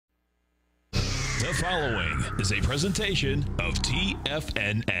The following is a presentation of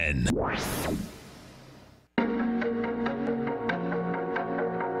TFNN.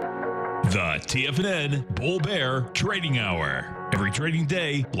 The TFNN Bull Bear Trading Hour. Every trading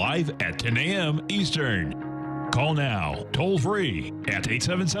day, live at 10 a.m. Eastern. Call now, toll free at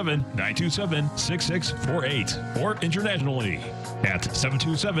 877-927-6648 or internationally at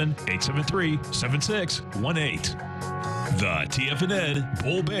 727-873-7618. The TFNN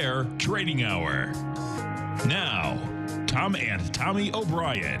Bull Bear Trading Hour. Now, Tom and Tommy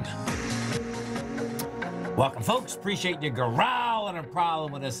O'Brien. Welcome, folks. Appreciate you growling and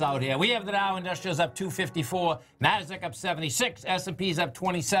prowling with us out here. We have the Dow Industrials up 254, Nasdaq up 76, S&P's up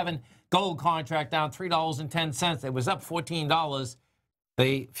 27, gold contract down $3.10. It was up $14.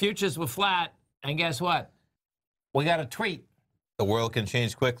 The futures were flat, and guess what? We got a tweet. The world can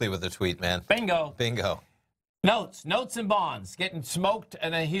change quickly with a tweet, man. Bingo. Bingo. Notes and bonds getting smoked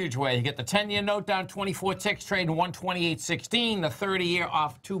in a huge way. You get the 10-year note down 24 ticks, trading 128.16. The 30-year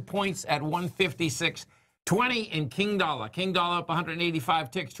off 2 points at 156.20 in King Dollar. King Dollar up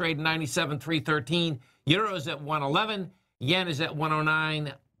 185 ticks, trading 97.313. Euros at 111. Yen is at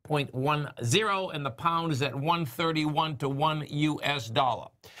 109.10, and the pound is at 131 to 1 U.S. dollar.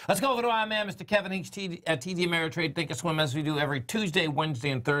 Let's go over to our man, Mr. Kevin Hinks at TD Ameritrade Thinkorswim, as we do every Tuesday, Wednesday,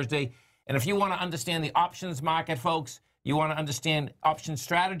 and Thursday. And if you want to understand the options market, folks, you want to understand option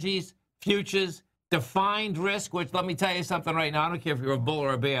strategies, futures, defined risk, which let me tell you something right now. I don't care if you're a bull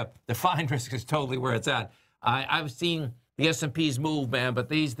or a bear. Defined risk is totally where it's at. I've seen the S&Ps move, man, but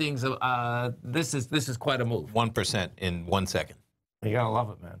these things, this is quite a move. 1% in 1 second. You got to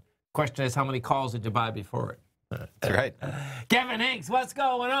love it, man. Question is, how many calls did you buy before it? That's right. Kevin Hinks, what's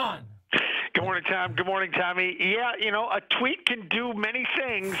going on? Good morning, Tom. Good morning, Tommy. Yeah, you know, a tweet can do many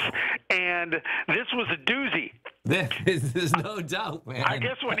things, and this was a doozy. There's no doubt, man. I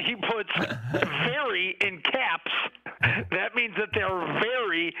guess when he puts very in caps, that means that they're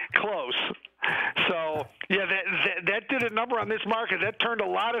very close. So, yeah, that did a number on this market. That turned a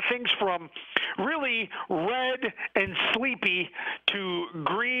lot of things from really red and sleepy to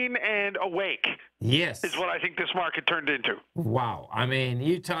green and awake. Yes. Is what I think this market turned into. Wow. I mean,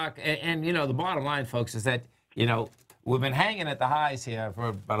 you talk, and you know, the bottom line, folks, is that, you know, we've been hanging at the highs here for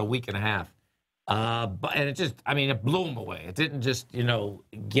about a week and a half. And it just, I mean, it blew them away. It didn't just, you know,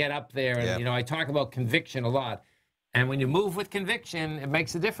 get up there. And, you know, I talk about conviction a lot. And when you move with conviction, it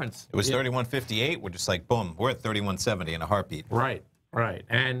makes a difference. It was 31.58. We're just like, boom, we're at 31.70 in a heartbeat. Right, right.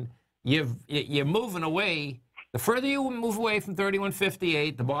 And you're moving away. The further you move away from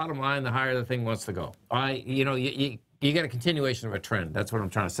 31.58, the bottom line, the higher the thing wants to go. You know, you get a continuation of a trend. That's what I'm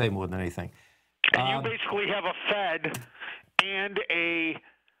trying to say more than anything. And you basically have a Fed and a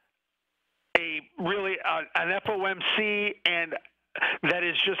really an FOMC, and that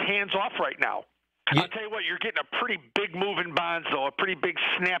is just hands off right now. I'll tell you what, you're getting a pretty big move in bonds, though, a pretty big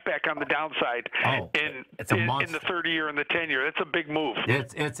snapback on the downside in the 30-year and the 10-year. That's a big move.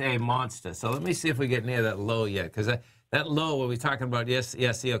 It's a monster. So let me see if we get near that low yet, because that low, what we're talking about, okay,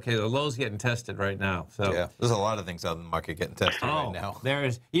 the low's getting tested right now. So yeah, there's a lot of things out in the market getting tested right now. There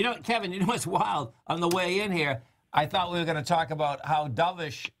is. You know, Kevin, you know what's wild? On the way in here, I thought we were going to talk about how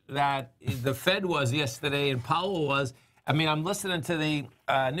dovish that the Fed was yesterday and Powell was. I mean, I'm listening to the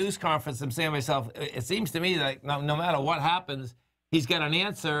news conference. I'm saying to myself, it seems to me that no matter what happens, he's got an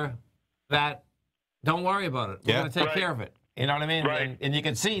answer that don't worry about it. We're going to take care of it. You know what I mean? Right. And you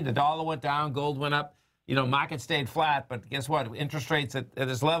can see the dollar went down, gold went up. You know, market stayed flat. But guess what? Interest rates at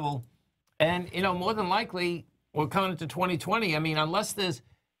this level. And, you know, more than likely, we're coming into 2020. I mean, unless there's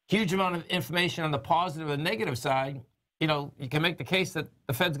huge amount of information on the positive and negative side, you know, you can make the case that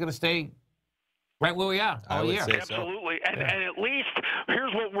the Fed's going to stay right where we are all year. Absolutely. So. And at least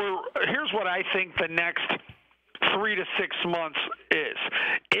here's what I think the next 3 to 6 months is.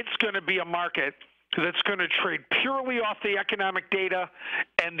 It's going to be a market that's going to trade purely off the economic data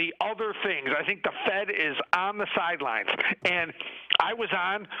and the other things. I think the Fed is on the sidelines. And I was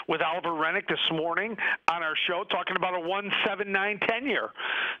on with Oliver Rennick this morning on our show talking about a 1.79 10-year,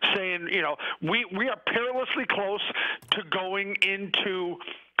 saying, you know, we are perilously close to going into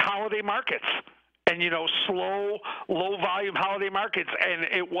holiday markets. And, you know, slow, low-volume holiday markets, and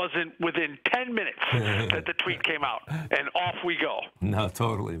it wasn't within 10 minutes that the tweet came out, and off we go. No,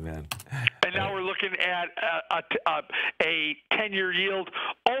 totally, man. And now we're looking at a 10-year yield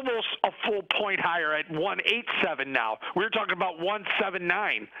almost a full point higher at 1.87 now. We were talking about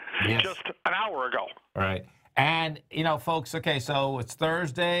 1.79 just an hour ago. Right. And, you know, folks, okay, so it's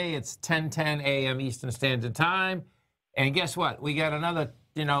Thursday. It's 10:10 a.m. Eastern Standard Time. And guess what? We got another,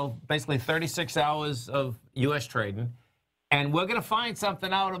 you know, basically 36 hours of U.S. trading. And we're going to find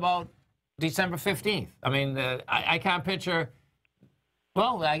something out about December 15th. I mean, I can't picture.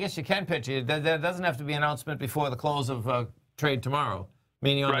 Well, I guess you can picture it. There doesn't have to be an announcement before the close of trade tomorrow,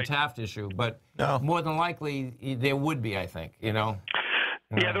 meaning on the Taft issue. But more than likely, there would be, I think, you know.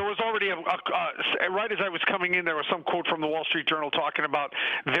 Yeah, there was already right as I was coming in, there was some quote from the Wall Street Journal talking about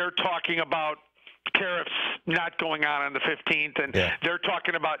they're talking about tariffs not going on the 15th, and they're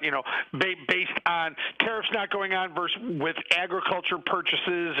talking about, you know, based on tariffs not going on versus with agriculture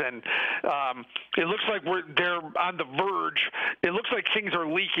purchases, and it looks like they're on the verge. It looks like things are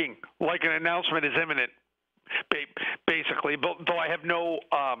leaking, like an announcement is imminent. Basically, but though I have no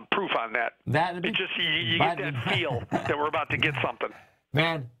proof on that. It just you get that feel that we're about to get something.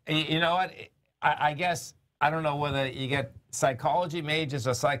 Man, you know what? I guess I don't know whether you get psychology majors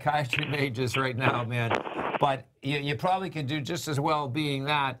or psychiatry majors right now, man. But you probably could do just as well being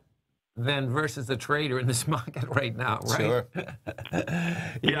that than versus the trader in this market right now, right? Sure.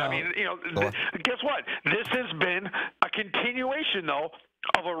 I mean, you know, guess what? This has been a continuation, though,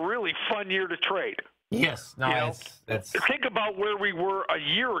 of a really fun year to trade. Yes. No, it's think about where we were a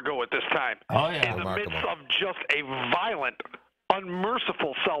year ago at this time. Oh, yeah. In the midst of just a violent,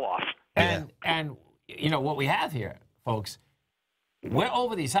 unmerciful sell-off. And you know what we have here, folks, we're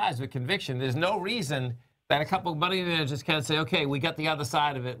over these highs with conviction. There's no reason that a couple of money managers can't say, okay, we got the other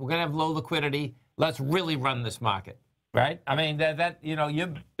side of it. We're going to have low liquidity. Let's really run this market, right? I mean, that you know,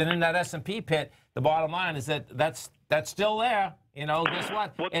 you've been in that S&P pit. The bottom line is that's still there. You know, guess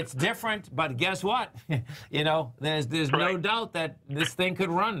what? It's different, but guess what? You know, there's no doubt that this thing could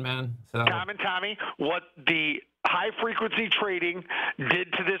run, man. So, Tommy, what the high-frequency trading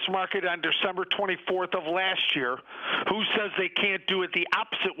did to this market on December 24th of last year, who says they can't do it the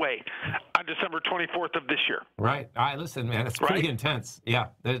opposite way on December 24th of this year? Right. All right, listen, man, it's pretty intense. Yeah,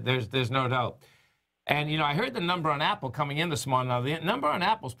 there's no doubt. And, you know, I heard the number on Apple coming in this morning. Now, the number on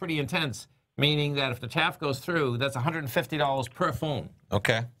Apple is pretty intense, meaning that if the Taft goes through, that's $150 per phone.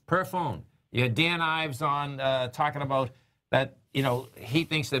 Okay. Per phone. You had Dan Ives on talking about that, you know, he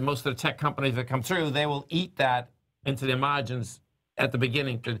thinks that most of the tech companies that come through, they will eat that into their margins at the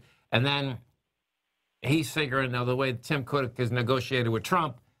beginning. And then he's figuring, now the way Tim Cook has negotiated with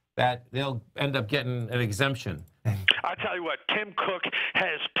Trump, that they'll end up getting an exemption. I'll tell you what, Tim Cook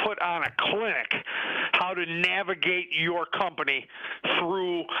has put on a clinic how to navigate your company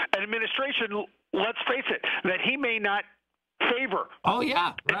through an administration, let's face it, that he may not favor. Oh,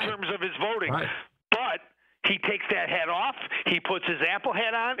 yeah. In terms of his voting. Right. But he takes that hat off, he puts his Apple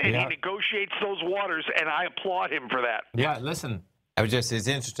hat on, and he negotiates those waters, and I applaud him for that. Yeah, listen. It's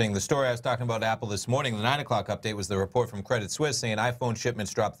interesting. The story I was talking about Apple this morning, the 9 o'clock update, was the report from Credit Suisse saying iPhone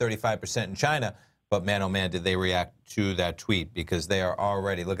shipments dropped 35% in China. But man, oh man, did they react to that tweet, because they are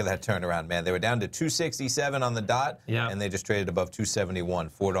already, look at that turnaround, man. They were down to 267 on the dot, and they just traded above 271,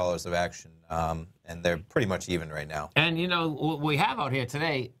 $4 of action. And they're pretty much even right now. And, you know, what we have out here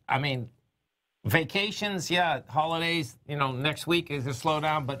today, I mean, vacations, holidays, you know, next week is going to slow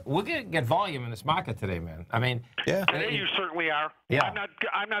down, but we're going to get volume in this market today, man. I mean, today you certainly are. Yeah.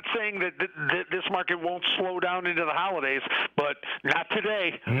 I'm not saying that this market won't slow down into the holidays, but not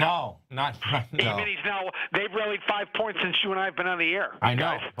today. No, not Even they've rallied 5 points since you and I have been on the air. I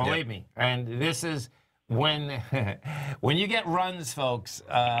know, believe me. And this is when you get runs, folks,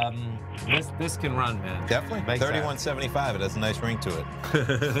 this can run, man. Definitely. 31.75. It has a nice ring to it.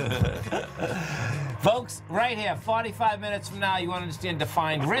 Folks, right here, 45 minutes from now, you want to understand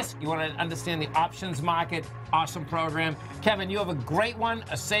defined risk. You want to understand the options market. Awesome program. Kevin, you have a great one,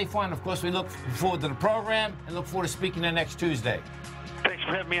 a safe one. Of course, we look forward to the program and look forward to speaking to you next Tuesday. Thanks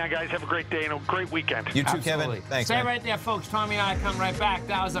for having me on, guys. Have a great day and a great weekend. You too, Absolutely. Kevin. Thanks, Stay man. right there, folks. Tommy and I come right back.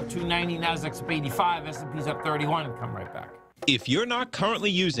 Dow's up 290, Nasdaq's up 85, S&P's up 31. Come right back. If you're not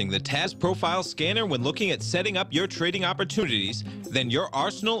currently using the TAS Profile Scanner when looking at setting up your trading opportunities, then your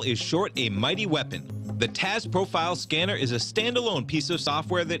arsenal is short a mighty weapon. The TAS Profile Scanner is a standalone piece of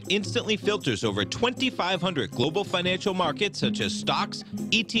software that instantly filters over 2,500 global financial markets such as stocks,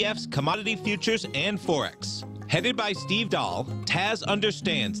 ETFs, commodity futures, and Forex. Headed by Steve Dahl, TAS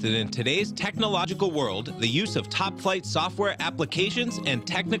understands that in today's technological world, the use of top-flight software applications and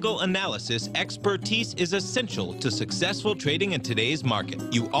technical analysis expertise is essential to successful trading in today's market.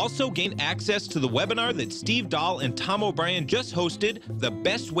 You also gain access to the webinar that Steve Dahl and Tom O'Brien just hosted, The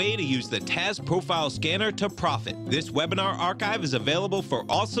Best Way to Use the TAS Profile Scanner to Profit. This webinar archive is available for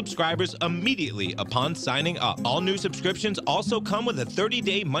all subscribers immediately upon signing up. All new subscriptions also come with a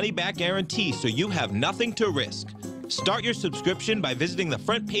 30-day money-back guarantee, so you have nothing to risk. Start your subscription by visiting the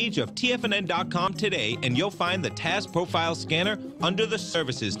front page of TFNN.com today, and you'll find the TAS Profile Scanner under the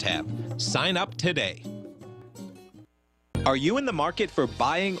Services tab. Sign up today. Are you in the market for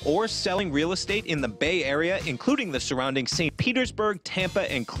buying or selling real estate in the Bay Area, including the surrounding St. Petersburg, Tampa,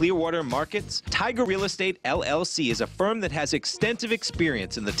 and Clearwater markets? Tiger Real Estate LLC is a firm that has extensive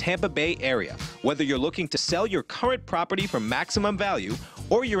experience in the Tampa Bay area. Whether you're looking to sell your current property for maximum value,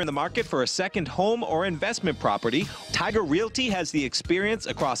 or you're in the market for a second home or investment property, Tiger Realty has the experience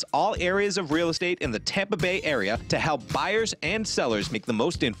across all areas of real estate in the Tampa Bay area to help buyers and sellers make the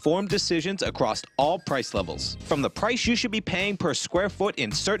most informed decisions across all price levels. From the price you should be paying per square foot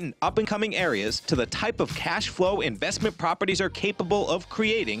in certain up-and-coming areas to the type of cash flow investment properties are capable of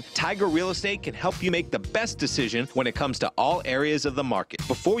creating, Tiger Real Estate can help you make the best decision when it comes to all areas of the market.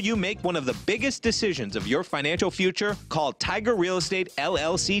 Before you make one of the biggest decisions of your financial future, call Tiger Real Estate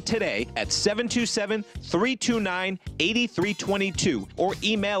LLC today at 727-329-8322 or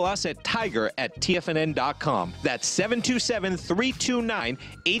email us at tiger@tfnn.com. That's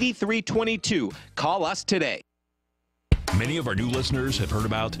 727-329-8322. Call us today. Many of our new listeners have heard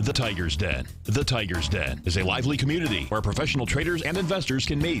about The Tiger's Den. The Tiger's Den is a lively community where professional traders and investors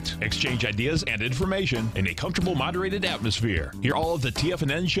can meet, exchange ideas and information in a comfortable, moderated atmosphere. Hear all of the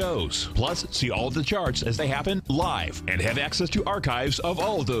TFNN shows, plus see all of the charts as they happen live and have access to archives of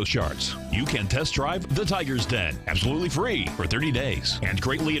all of those charts. You can test drive The Tiger's Den absolutely free for 30 days and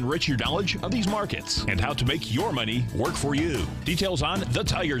greatly enrich your knowledge of these markets and how to make your money work for you. Details on The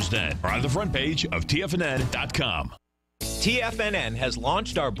Tiger's Den are on the front page of TFNN.com. TFNN has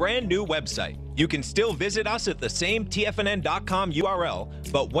launched our brand new website. You can still visit us at the same TFNN.com URL,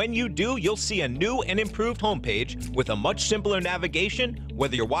 but when you do, you'll see a new and improved homepage with a much simpler navigation,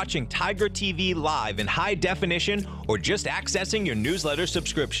 whether you're watching Tiger TV live in high definition or just accessing your newsletter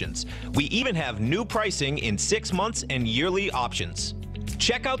subscriptions. We even have new pricing in 6 months and yearly options.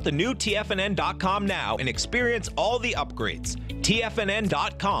 Check out the new TFNN.com now and experience all the upgrades.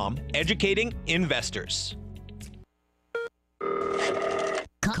 TFNN.com, educating investors.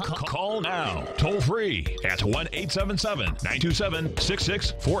 Call now, toll free at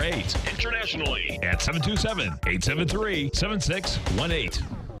 1-877-927-6648. Internationally at 727-873-7618.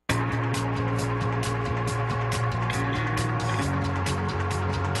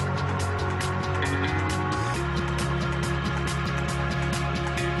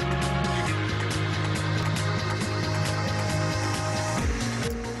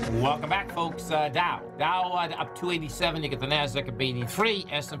 Welcome back, folks. Dow up 287. You get the Nasdaq up 83.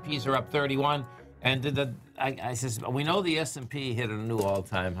 S&Ps are up 31. And I says we know the S&P hit a new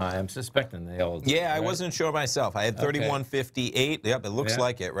all-time high. I'm suspecting they all. Yeah, right? I wasn't sure myself. I had 3158. Yep, it looks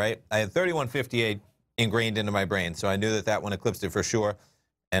like it, right? I had 3158 ingrained into my brain, so I knew that that one eclipsed it for sure.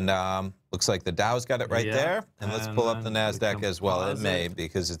 And looks like the Dow's got it right there. And let's pull up the Nasdaq as well. It may,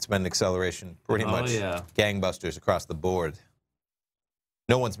 because it's been acceleration pretty much gangbusters across the board.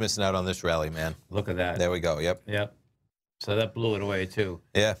 No one's missing out on this rally, man. Look at that. There we go. Yep. Yep. So that blew it away, too.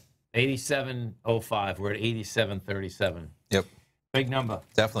 Yeah. 87.05. We're at 87.37. Yep. Big number.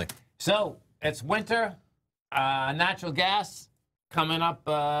 Definitely. So it's winter. Natural gas coming up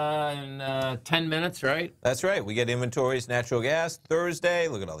in 10 minutes, right? That's right. We get inventories, natural gas, Thursday.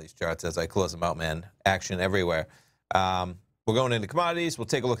 Look at all these charts as I close them out, man. Action everywhere. We're going into commodities. We'll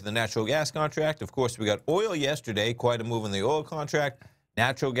take a look at the natural gas contract. Of course, we got oil yesterday. Quite a move in the oil contract.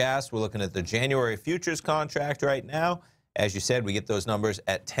 Natural gas, we're looking at the January futures contract right now. As you said, we get those numbers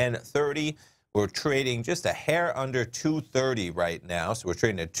at 10:30. We're trading just a hair under 230 right now. So we're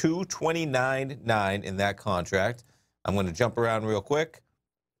trading at 229.9 in that contract. I'm going to jump around real quick,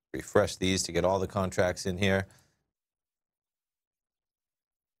 refresh these to get all the contracts in here.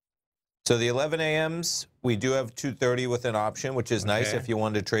 So the 11 a.m.s, we do have 230 with an option, which is nice if you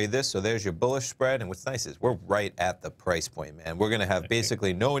wanted to trade this. So there's your bullish spread. And what's nice is we're right at the price point, man. We're going to have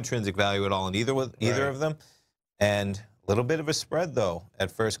basically no intrinsic value at all in either of them. And a little bit of a spread, though, at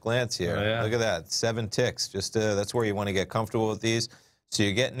first glance here. Oh, yeah. Look at that, 7 ticks. Just that's where you want to get comfortable with these. So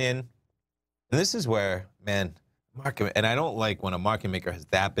you're getting in. And this is where, man, market. And I don't like when a market maker has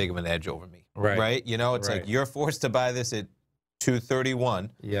that big of an edge over me. Right? You know, it's like you're forced to buy this at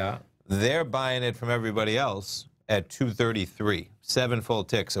 231. Yeah. They're buying it from everybody else at 233, 7 full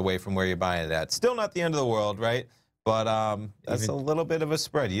ticks away from where you're buying it at. Still not the end of the world, right? But that's a little bit of a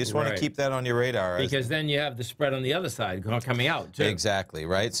spread. You just want to keep that on your radar. Because then you have the spread on the other side coming out, too. Exactly,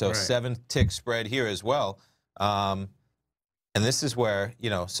 right? So 7-tick spread here as well. And this is where, you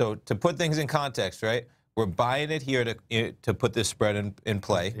know, so to put things in context, right? We're buying it here to put this spread in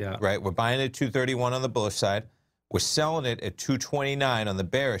play, right? We're buying it at 231 on the bullish side. We're selling it at 229 on the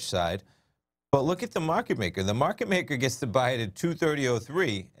bearish side. But look at the market maker. The market maker gets to buy it at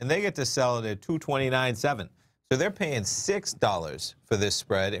 230.03, and they get to sell it at 229.7. So they're paying $6 for this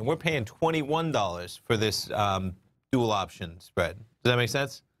spread, and we're paying $21 for this dual option spread. Does that make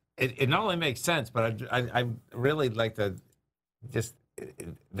sense? It not only makes sense, but I really like to just.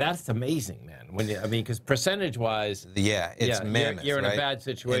 That's amazing, man. When you, I mean, because percentage-wise, yeah, it's mammoth. You're in right? a bad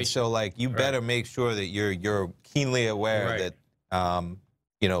situation. And so, like, you better make sure that you're keenly aware that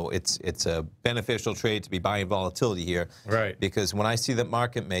you know, it's a beneficial trade to be buying volatility here. Right. Because when I see the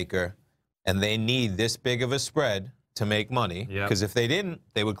market maker, and they need this big of a spread to make money, because if they didn't,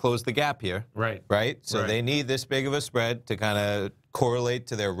 they would close the gap here. Right. Right. So they need this big of a spread to kind of correlate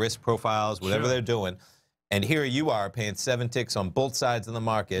to their risk profiles, whatever they're doing. And here you are paying 7 ticks on both sides of the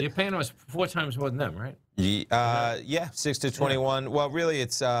market. You're paying us 4 times more than them, right? Yeah, 6 to 21. Well, really,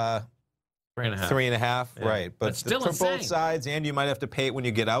 it's 3.5. 3.5, right? But still for insane. both sides, and you might have to pay it when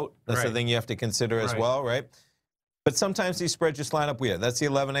you get out. That's the thing you have to consider as well, right? But sometimes these spreads just line up weird. That's the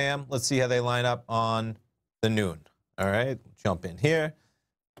 11 a.m. Let's see how they line up on the noon. All right, jump in here.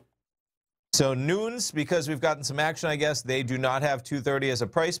 So noons, because we've gotten some action, I guess, they do not have 230 as a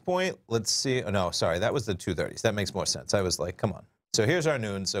price point. Let's see. Oh, no, sorry, that was the 230s. That makes more sense. I was like, come on. So here's our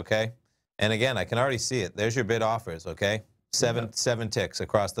noons, okay? And again, I can already see it. There's your bid offers, okay? Seven ticks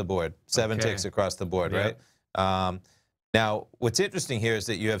across the board. 7 ticks across the board, right? Now, what's interesting here is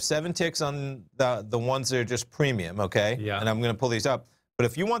that you have 7 ticks on the ones that are just premium, okay? And I'm going to pull these up. But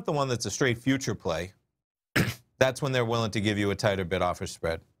if you want the one that's a straight future play, that's when they're willing to give you a tighter bid offer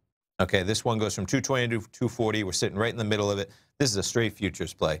spread. Okay, this one goes from 220 to 240. We're sitting right in the middle of it. This is a straight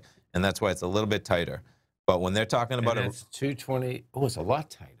futures play, and that's why it's a little bit tighter. But when they're talking about it, it's 220. Oh, it's a lot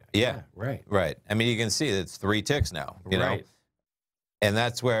tighter. Yeah, right. I mean, you can see it's 3 ticks now. You know, and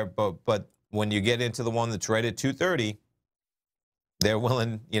that's where. But when you get into the one that's right at 230, they're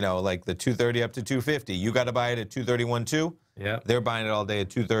willing. You know, like the 230 up to 250. You got to buy it at 231 too. Yeah, they're buying it all day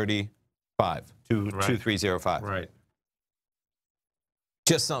at 235, 2305. Right.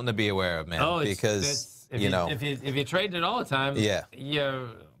 Just something to be aware of, man. Because you know, if you're trading it all the time,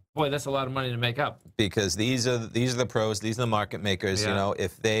 boy, that's a lot of money to make up. Because these are the pros, these are the market makers. You know,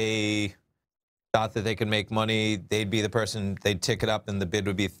 if they thought that they could make money, they'd be the person. They'd tick it up, and the bid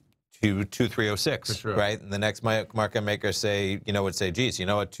would be 2306, right? And the next market maker would say, geez, you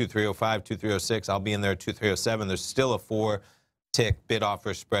know what, 2305, 2306, I'll be in there at 2307. There's still a 4-tick bid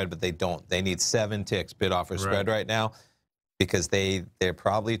offer spread, but they don't. They need 7 ticks bid offer spread right now. Because they're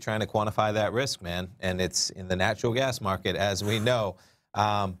probably trying to quantify that risk, man. And it's in the natural gas market, as we know.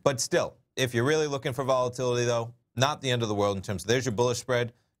 But still, if you're really looking for volatility, though, not the end of the world in terms of there's your bullish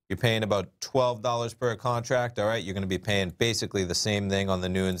spread. You're paying about $12 per contract, all right? You're going to be paying basically the same thing on the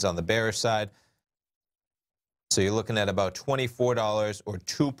noons on the bearish side. So you're looking at about $24 or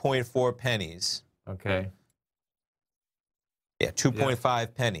 2.4 pennies. Okay. Yeah,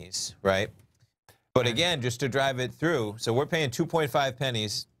 2.5 pennies, right? But again, just to drive it through, so we're paying 2.5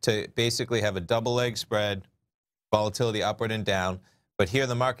 pennies to basically have a double leg spread, volatility upward and down. But here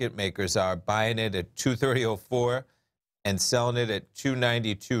the market makers are buying it at 230.04 and selling it at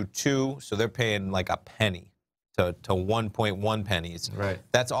 292.2. So they're paying like a penny to 1.1 pennies. Right.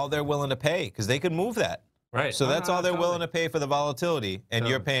 That's all they're willing to pay because they could move that. Right. So that's all they're willing to pay for the volatility, and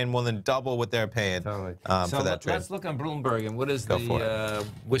you're paying more than double what they're paying for that trade. Let's look on Bloomberg, and what is the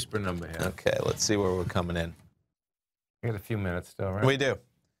whisper number here? Okay, let's see where we're coming in. We got a few minutes still, right? We do.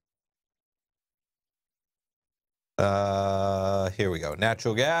 Here we go.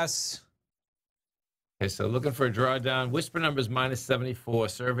 Natural gas. Okay, so looking for a drawdown. Whisper number is -74.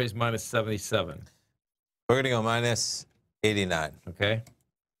 Surveys -77. We're going to go -89. Okay.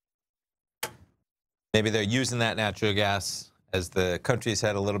 Maybe they're using that natural gas as the country's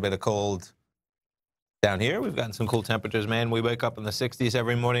had a little bit of cold. Down here, we've gotten some cool temperatures, man. We wake up in the 60s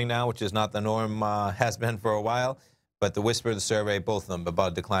every morning now, which is not the norm, has been for a while. But the whisper of the survey, both of them,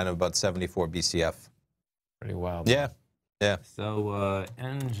 about a decline of about 74 BCF. Pretty wild. Yeah, yeah. So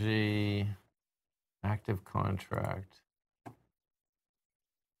NG active contract.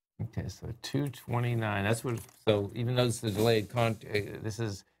 Okay, so 229. That's what. So even though this is delayed, this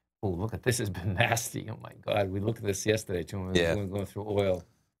is. Oh, look at this has been nasty. Oh my God, we looked at this yesterday too. When we were going through oil.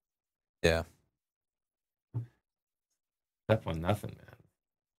 Yeah. Step on nothing, man.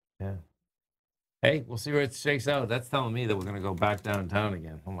 Yeah. Hey, we'll see where it shakes out. That's telling me that we're going to go back downtown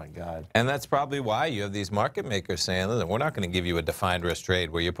again. Oh my God. And that's probably why you have these market makers saying, "Listen, we're not going to give you a defined risk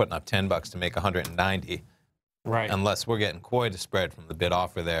trade where you're putting up $10 to make 190, right? Unless we're getting quite a spread from the bid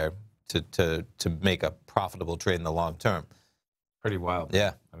offer there to make a profitable trade in the long term." Pretty wild.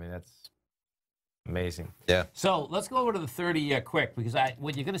 Yeah. I mean, that's amazing. Yeah. So let's go over to the 30 quick, because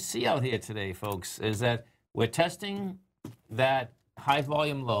what you're going to see out here today, folks, is that we're testing that high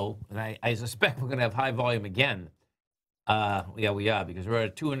volume low, and I suspect we're going to have high volume again. Yeah, we are, because we're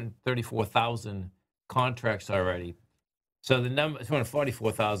at 234,000 contracts already. So the number is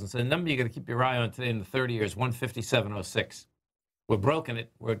 244,000. So the number you got to keep your eye on today in the 30 years, 157.06. We're broken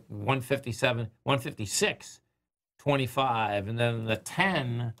it. We're at 157, 156.25, and then the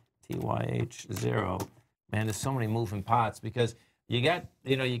 10 TYH0. Man, there's so many moving parts because you got,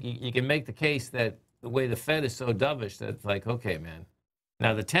 you can make the case that the way the Fed is so dovish that it's like, okay, man.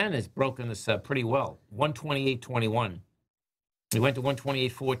 Now the 10 has broken this pretty well. 128.21. We went to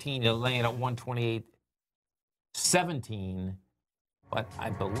 128.14. You're laying at 128.17. But I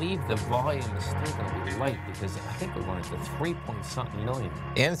believe the volume is still going to be light because I think we're going to 3-point-something million.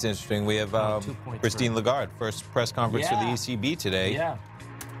 And it's interesting, we have Christine Lagarde, first press conference for the ECB today,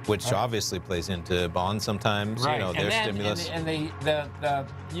 which obviously plays into bonds sometimes, right. Their stimulus. And the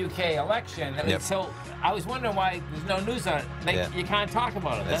UK election. I mean, so I was wondering why there's no news on it. You can't talk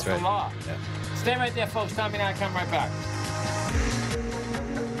about it. That's right. the law. Yeah. Stay right there, folks. Tommy and I come right back.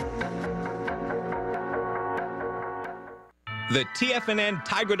 The TFNN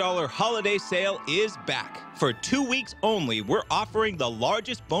Tiger Dollar Holiday Sale is back. For 2 weeks only, we're offering the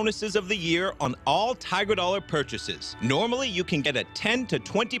largest bonuses of the year on all Tiger Dollar purchases. Normally, you can get a 10 to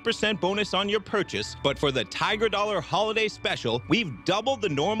 20% bonus on your purchase, but for the Tiger Dollar Holiday Special, we've doubled the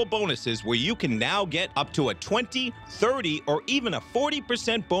normal bonuses where you can now get up to a 20, 30, or even a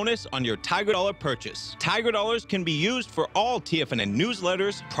 40% bonus on your Tiger Dollar purchase. Tiger Dollars can be used for all TFNN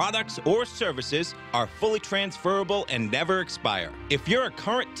newsletters, products, or services, are fully transferable, and never expire. If you're a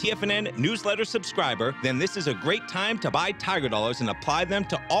current TFNN newsletter subscriber, then this is a great time to buy Tiger Dollars and apply them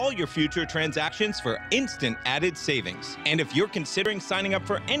to all your future transactions for instant added savings. And if you're considering signing up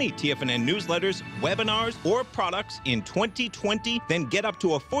for any TFNN newsletters, webinars, or products in 2020, then get up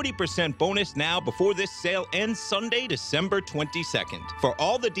to a 40% bonus now before this sale ends Sunday, December 22nd. For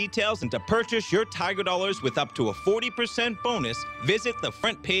all the details and to purchase your Tiger Dollars with up to a 40% bonus, visit the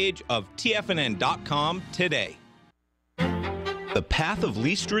front page of TFNN.com today. The Path of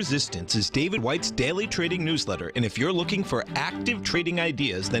Least Resistance is David White's daily trading newsletter, and if you're looking for active trading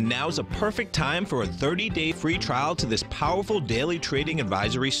ideas, then now's a perfect time for a 30-day free trial to this powerful daily trading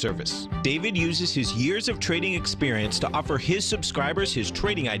advisory service. David uses his years of trading experience to offer his subscribers his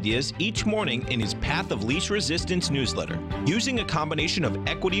trading ideas each morning in his Path of Least Resistance newsletter. Using a combination of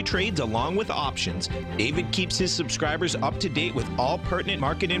equity trades along with options, David keeps his subscribers up to date with all pertinent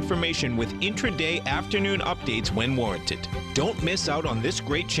market information with intraday afternoon updates when warranted. Don't miss out on this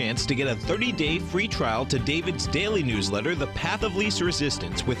great chance to get a 30-day free trial to David's daily newsletter, The Path of Least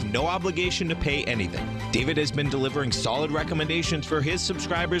Resistance, with no obligation to pay anything. David has been delivering solid recommendations for his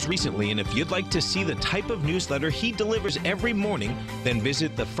subscribers recently, and if you'd like to see the type of newsletter he delivers every morning, then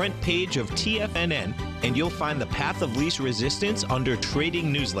visit the front page of TFNN, and you'll find The Path of Least Resistance under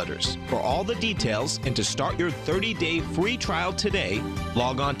Trading Newsletters. For all the details and to start your 30-day free trial today,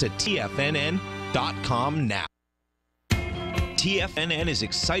 log on to TFNN.com now. TFNN is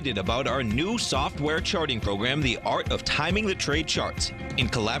excited about our new software charting program, The Art of Timing the Trade Charts. In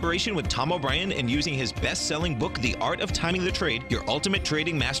collaboration with Tom O'Brien and using his best-selling book, The Art of Timing the Trade, Your Ultimate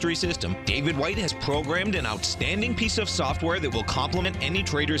Trading Mastery System, David White has programmed an outstanding piece of software that will complement any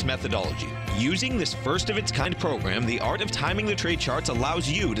trader's methodology. Using this first-of-its-kind program, The Art of Timing the Trade Charts allows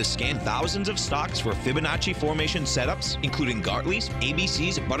you to scan thousands of stocks for Fibonacci formation setups, including Gartley's,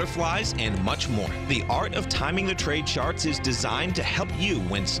 ABC's, butterflies, and much more. The Art of Timing the Trade Charts is designed to help you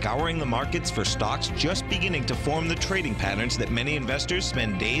when scouring the markets for stocks just beginning to form the trading patterns that many investors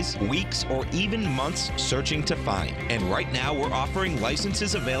spend days, weeks, or even months searching to find. And right now, we're offering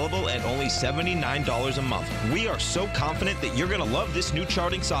licenses available at only $79 a month. We are so confident that you're going to love this new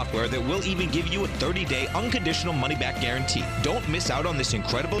charting software that will even give you a 30-day unconditional money-back guarantee. Don't miss out on this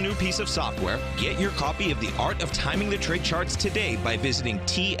incredible new piece of software. Get your copy of The Art of Timing the Trade Charts today by visiting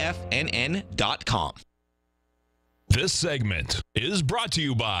TFNN.com. This segment is brought to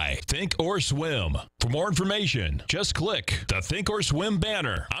you by Think or Swim. For more information, just click the Think or Swim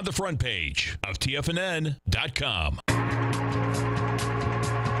banner on the front page of TFNN.com.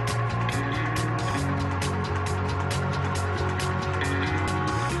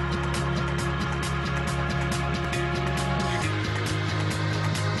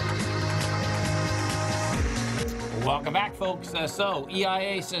 Welcome back, folks. So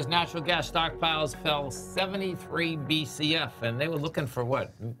EIA says natural gas stockpiles fell 73 BCF, and they were looking for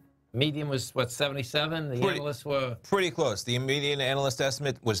what? Median was, what, 77? The analysts were... Pretty close. The median analyst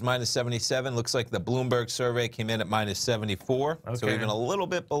estimate was minus 77. Looks like the Bloomberg survey came in at minus 74. Okay. So even a little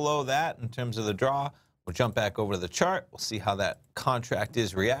bit below that in terms of the draw. We'll jump back over to the chart. We'll see how that contract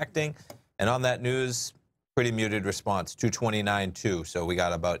is reacting. And on that news, pretty muted response, 229.2. So we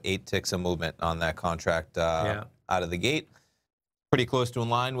got about 8 ticks of movement on that contract out of the gate. pretty close to in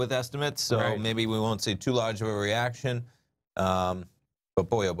line with estimates, so Right. maybe we won't see too large of a reaction. But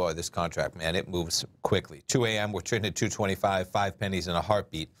boy, oh boy, this contract, man, it moves quickly. 2 a.m., we're trading at 225, 5 pennies in a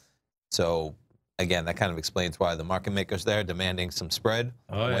heartbeat. So, again, that kind of explains why the market makers there demanding some spread.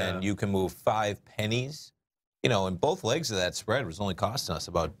 When you can move 5 pennies, you know, and both legs of that spread was only costing us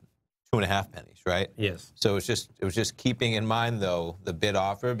about 2.5 pennies, right? Yes. So it was just keeping in mind, though, the bid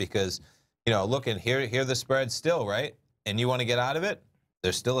offer, because, you know, look, and here the spread still, right? And you want to get out of it,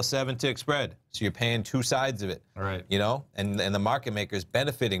 there's still a 7-tick spread. So you're paying 2 sides of it. Right. You know, and the market makers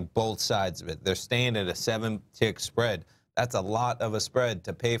benefiting both sides of it. They're staying at a 7-tick spread. That's a lot of a spread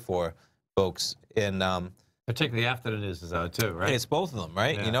to pay for, folks. In particularly after the news is out too, right? It's both of them,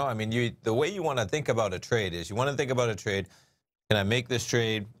 right? Yeah. You know, I mean, the way you want to think about a trade is you want to think about a trade. Can I make this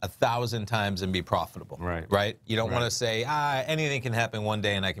trade 1,000 times and be profitable? Right. Right? You don't want to say, anything can happen one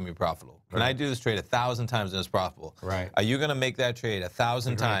day and I can be profitable. Can I do this trade 1,000 times and it's profitable? Right. Are you going to make that trade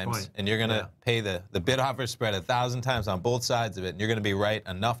 1,000 times point. and you're going to pay the bid offer spread 1,000 times on both sides of it, and you're going to be right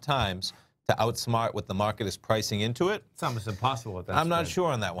enough times to outsmart what the market is pricing into it? It's almost impossible with that. I'm not spread.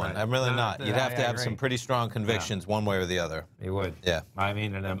 sure on that one. Right. I'm really No, not. You'd have to I have agree. some pretty strong convictions one way or the other. You would. Yeah. I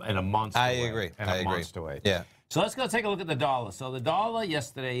mean, in a monster I way. agree. In I a agree. monster way. Yeah. So let's go take a look at the dollar. So the dollar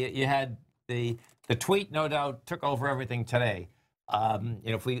yesterday, you had the tweet, no doubt, took over everything today. You know,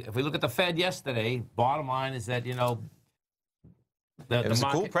 if we look at the Fed yesterday, bottom line is that, you know, It was the a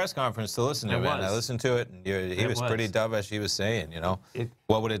cool market, press conference to listen to, It man. was. I listened to it, and he was pretty dovish. He was saying, you know,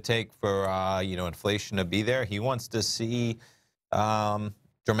 what would it take for, you know, inflation to be there? He wants to see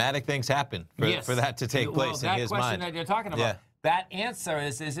dramatic things happen for that to take place in his that question mind. that you're talking about, Yeah. that answer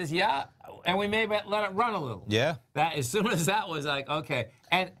is yeah, and we may let it run a little. Yeah. That as soon as that was like, okay.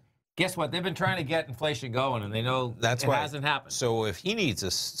 And guess what? They've been trying to get inflation going, and they know That's it right. hasn't happened. So if he needs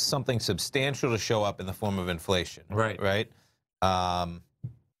something substantial to show up in the form of inflation, right?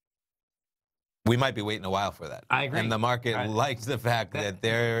 We might be waiting a while for that. I agree. And the market likes the fact that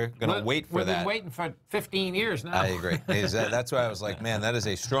they're going to wait for that. We've been waiting for 15 years now. I agree. That's why I was like, man, that is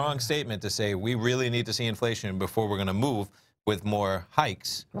a strong statement to say we really need to see inflation before we're going to move with more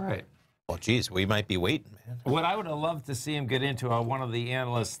hikes. Right. Well, geez, we might be waiting, man. What I would have loved to see him get into, one of the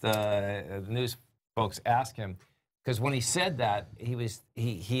analysts, the news folks asked him, because when he said that,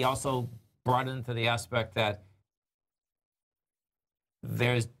 he also brought into the aspect that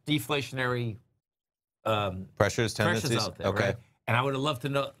there's deflationary Pressures, tendencies. pressures out there, okay. right? And I would have loved to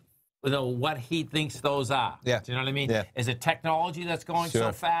know what he thinks those are. Yeah. Do you know what I mean? Yeah. Is it technology that's going so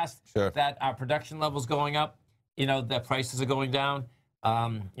Sure. fast Sure. that our production level's going up? You know, that prices are going down?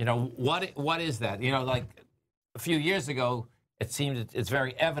 You know, what is that? You know, like a few years ago, it seemed it's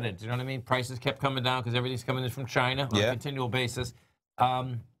very evident. You know what I mean? Prices kept coming down because everything's coming in from China on a continual basis.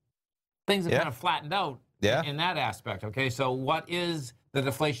 Things have kind of flattened out in that aspect. Okay, so what is the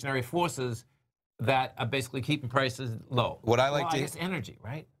deflationary forces that are basically keeping prices low? What I like I to guess energy,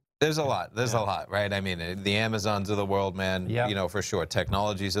 right? There's a lot. There's a lot, right? I mean, the Amazons of the world, man. Yep. You know, for sure.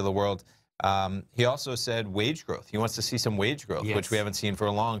 Technologies of the world. He also said wage growth. He wants to see some wage growth, which we haven't seen for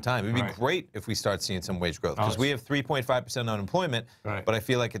a long time. It'd be great if we start seeing some wage growth, because we have 3.5% unemployment, but I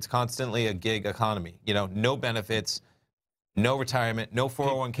feel like it's constantly a gig economy. You know, no benefits, no retirement, no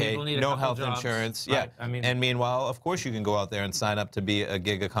 401k, no health insurance. Right. Yeah. I mean, and meanwhile, of course, you can go out there and sign up to be a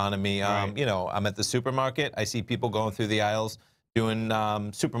gig economy. You know, I'm at the supermarket. I see people going through the aisles doing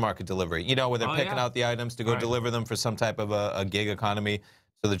supermarket delivery, you know, where they're picking out the items to go deliver them for some type of a gig economy.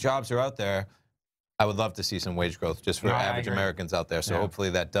 So the jobs are out there. I would love to see some wage growth just for average Americans out there. So hopefully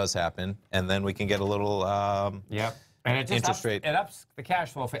that does happen, and then we can get a little and it just interest rate. It ups the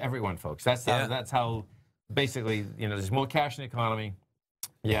cash flow for everyone, folks. That's how basically, you know, there's more cash in the economy.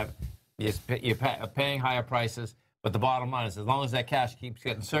 You're paying higher prices, but the bottom line is, as long as that cash keeps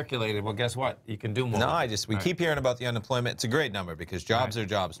getting circulated, well, guess what? You can do more. No, we keep hearing about the unemployment. It's a great number because jobs are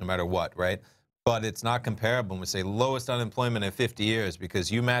jobs no matter what, right? But it's not comparable when we say lowest unemployment in 50 years,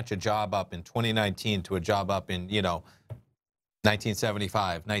 because you match a job up in 2019 to a job up in, you know,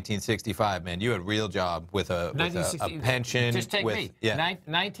 1975, 1965, man. You had a real job with a pension. Just take me.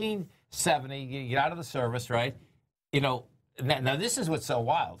 1970, you get out of the service, right? You know, now this is what's so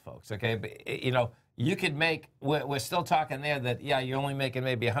wild, folks, okay? But, you know, you could make, we're still talking there that, you're only making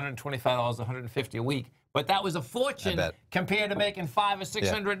maybe $125, $150 a week. But that was a fortune compared to making $500 or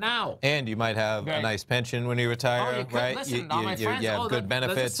 $600 now. And you might have a nice pension when you retire, right? Listen, all my friends, you have good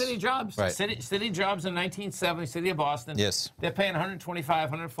benefits. City jobs. Right. City jobs in 1970, City of Boston. Yes. They're paying $125,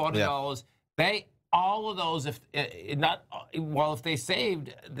 $140. All of those, if they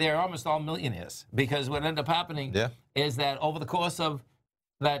saved, they're almost all millionaires. Because what ended up happening is that over the course of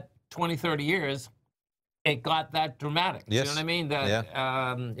that 20, 30 years, it got that dramatic. Yes. You know what I mean?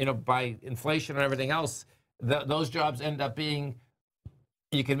 That, you know, by inflation and everything else, those jobs end up being,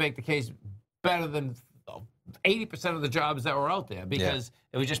 you can make the case, better than 80% of the jobs that were out there, because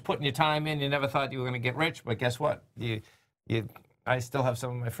it was just putting your time in. You never thought you were going to get rich, but guess what? I still have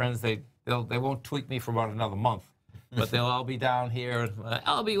some of my friends, they won't tweet me for about another month, but they'll all be down here.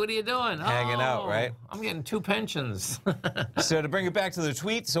 Albie, what are you doing? Hanging out, right? I'm getting 2 pensions. So to bring it back to the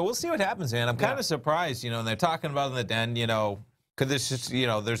tweet, so we'll see what happens, man. I'm kind of surprised, you know, and they're talking about in the den, you know, could this just, you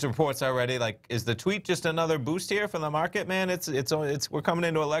know, there's reports already, like, is the tweet just another boost here for the market, man? We're coming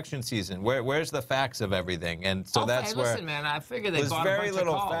into election season. Where's the facts of everything? And so that's where. Listen, man, I figured they bought very a bunch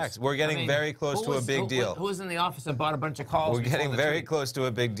little of calls. facts. We're getting very close to a big deal. Who was in the office and bought a bunch of calls? We're getting very close to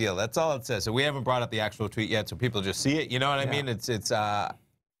a big deal. That's all it says. So we haven't brought up the actual tweet yet, so people just see it. You know what I mean?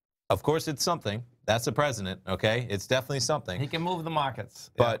 Of course, it's something. That's the president, okay? It's definitely something. He can move the markets.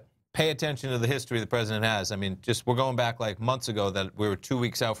 But pay attention to the history the president has. I mean, we're going back like months ago that we were 2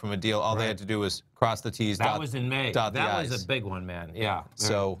 weeks out from a deal. All they had to do was cross the T's, that was in May. That was a big one, man. Yeah.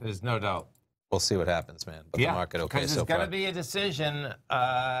 So there's no doubt. We'll see what happens, man. But the market okay because so there's far. going to be a decision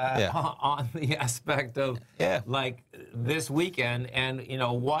on the aspect of like this weekend, and you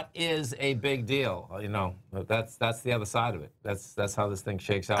know what is a big deal. You know, that's the other side of it. That's how this thing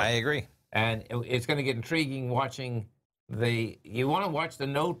shakes out. I agree. And it's going to get intriguing watching you want to watch the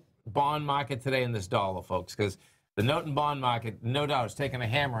note bond market today in this dollar, folks, because the note and bond market, no doubt, is taking a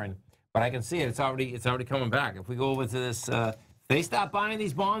hammering. But I can see it. It's already coming back. If we go over to this, they stop buying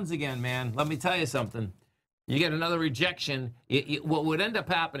these bonds again, man. Let me tell you something. You get another rejection. What would end up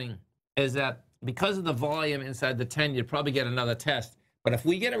happening is that because of the volume inside the 10, you'd probably get another test. But if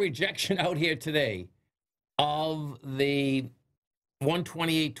we get a rejection out here today of the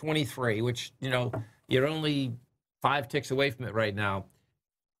 128.23, which, you know, you're only 5 ticks away from it right now,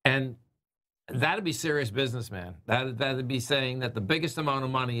 and that'd be serious business, man. That'd be saying that the biggest amount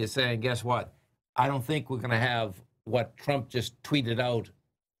of money is saying, guess what? I don't think we're going to have what Trump just tweeted out.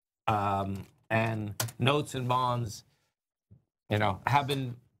 And notes and bonds, you know, have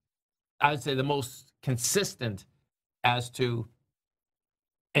been, I would say, the most consistent as to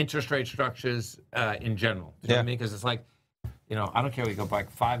interest rate structures in general. You know what I mean? Because it's like, you know, I don't care if we go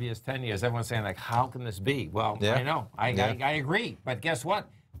back 5 years, 10 years, everyone's saying, like, how can this be? Well, I know. I agree. But guess what?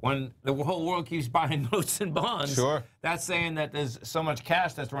 When the whole world keeps buying notes and bonds, that's saying that there's so much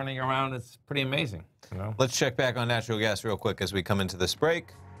cash that's running around. It's pretty amazing. You know? Let's check back on natural gas real quick as we come into this break.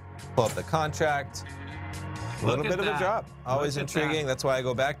 Pull up the contract. A little bit of a drop. Always intriguing. That's why I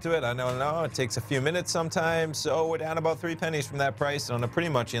go back to it. I know it takes a few minutes sometimes. So we're down about 3 pennies from that price, and pretty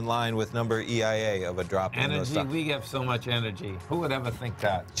much in line with number EIA of a drop. Energy, we have so much energy. Who would ever think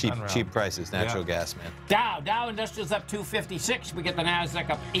that? Cheap prices, natural gas, man. Dow Industrial's up 256. We get the Nasdaq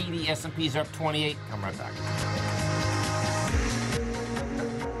up 80. S&P's up 28. Come right back.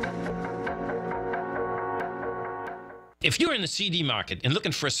 If you're in the CD market and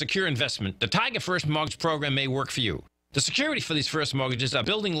looking for a secure investment, the Tiger First Mortgage Program may work for you. The security for these first mortgages are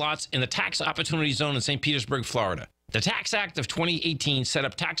building lots in the Tax Opportunity Zone in St. Petersburg, Florida. The Tax Act of 2018 set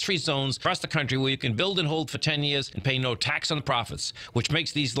up tax-free zones across the country where you can build and hold for 10 years and pay no tax on the profits, which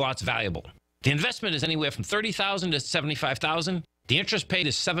makes these lots valuable. The investment is anywhere from $30,000 to $75,000. The interest paid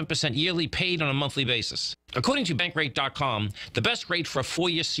is 7% yearly, paid on a monthly basis. According to Bankrate.com, the best rate for a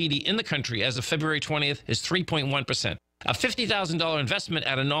 4-year CD in the country as of February 20th is 3.1%. A $50,000 investment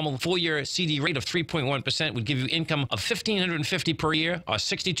at a normal 4-year CD rate of 3.1% would give you income of $1,550 per year or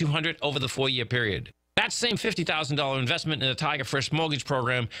 $6,200 over the 4-year period. That same $50,000 investment in the Tiger First Mortgage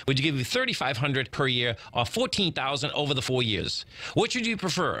Program would give you $3,500 per year or $14,000 over the 4 years. Which would you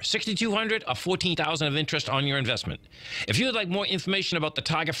prefer, $6,200 or $14,000 of interest on your investment? If you would like more information about the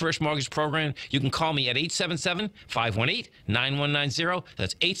Tiger First Mortgage Program, you can call me at 877-518-9190.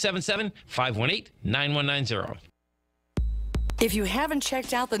 That's 877-518-9190. If you haven't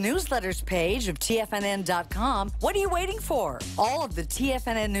checked out the newsletters page of TFNN.com, what are you waiting for? All of the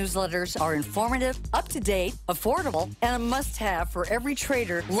TFNN newsletters are informative, up-to-date, affordable, and a must-have for every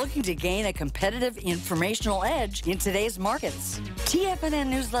trader looking to gain a competitive informational edge in today's markets.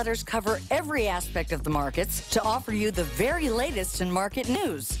 TFNN newsletters cover every aspect of the markets to offer you the very latest in market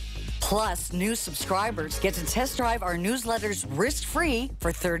news. Plus, new subscribers get to test drive our newsletters risk-free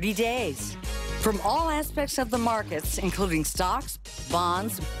for 30 days. From all aspects of the markets, including stocks,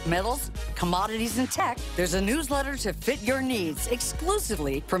 bonds, metals, commodities, and tech, there's a newsletter to fit your needs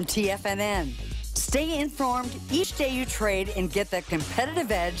exclusively from TFNN. Stay informed each day you trade and get that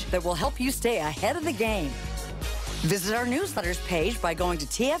competitive edge that will help you stay ahead of the game. Visit our newsletters page by going to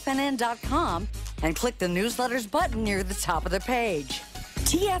TFNN.com and click the newsletters button near the top of the page.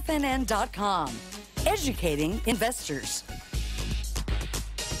 TFNN.com. educating investors.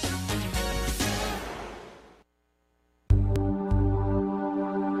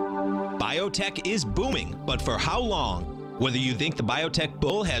 Biotech is booming, but for how long? Whether you think the biotech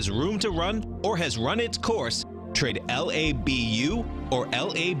bull has room to run or has run its course, trade LABU or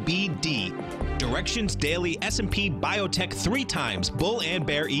LABD. Direction's daily S&P Biotech 3 times bull and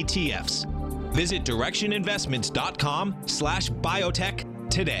bear ETFs. Visit directioninvestments.com/biotech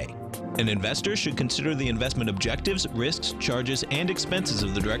today. An investor should consider the investment objectives, risks, charges, and expenses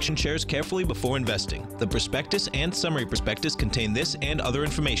of the Direction shares carefully before investing. The prospectus and summary prospectus contain this and other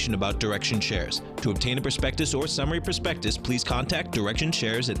information about Direction shares. To obtain a prospectus or summary prospectus, please contact Direction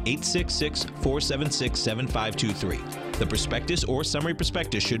shares at 866-476-7523. The prospectus or summary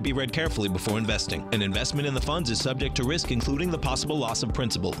prospectus should be read carefully before investing. An investment in the funds is subject to risk, including the possible loss of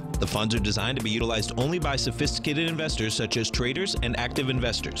principal. The funds are designed to be utilized only by sophisticated investors such as traders and active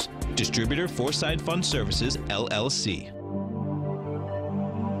investors. Distributor Foreside Fund Services, LLC.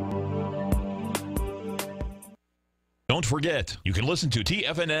 Don't forget, you can listen to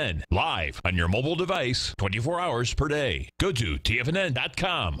TFNN live on your mobile device 24 hours per day. Go to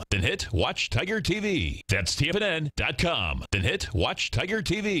TFNN.com, then hit Watch Tiger TV. That's TFNN.com, then hit Watch Tiger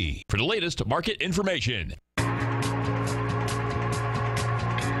TV for the latest market information.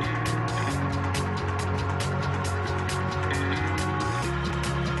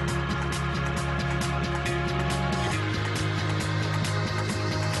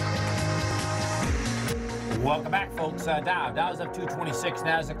 Welcome back, folks. Dow's up 226,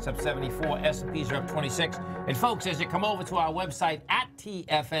 Nasdaq's up 74, S&Ps are up 26. And folks, as you come over to our website at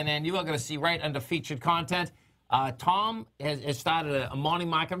TFNN, you are going to see right under featured content, Tom has started a morning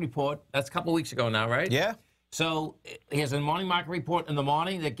market report. That's a couple of weeks ago now, right? Yeah. So he has a morning market report in the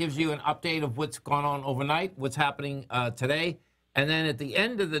morning that gives you an update of what's gone on overnight, what's happening today. And then at the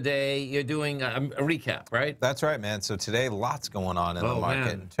end of the day, you're doing a recap, right? That's right, man. So today, lots going on in the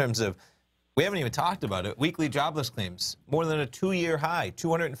market in terms of, we haven't even talked about it. Weekly jobless claims, more than a 2-year high,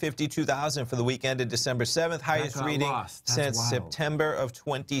 252,000 for the week ended December 7th, highest reading since September of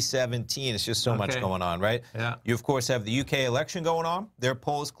 2017. It's just so much going on, right? Yeah. You, of course, have the UK election going on. Their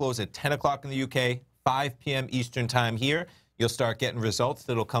polls close at 10 o'clock in the UK, 5 p.m. Eastern time here. You'll start getting results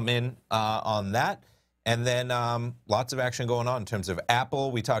that'll come in on that. And then lots of action going on in terms of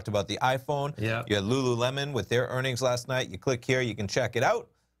Apple. We talked about the iPhone. Yeah. You had Lululemon with their earnings last night. You click here, you can check it out.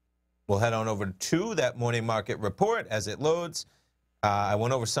 We'll head on over to that morning market report as it loads. I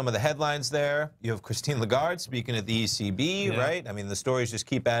went over some of the headlines there. You have Christine Lagarde speaking at the ECB, right? I mean, the stories just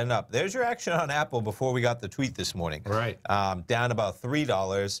keep adding up. There's your action on Apple before we got the tweet this morning. Right. Down about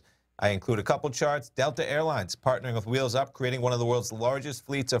 $3. I include a couple charts. Delta Airlines partnering with Wheels Up, creating one of the world's largest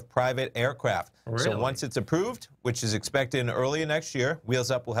fleets of private aircraft. Really? So once it's approved, which is expected in early next year, Wheels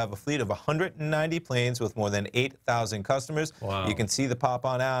Up will have a fleet of 190 planes with more than 8,000 customers. Wow. You can see the pop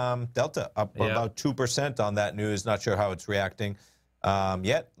on Delta, up about 2% on that news. Not sure how it's reacting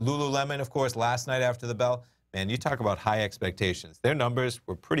yet. Lululemon, of course, last night after the bell. Man, you talk about high expectations. Their numbers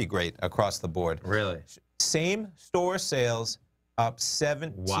were pretty great across the board. Really? Same store sales up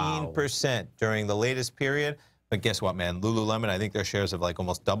 17% during the latest period. But guess what, man? Lululemon, I think their shares have like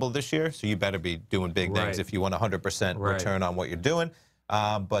almost doubled this year. So you better be doing big things if you want 100% return on what you're doing.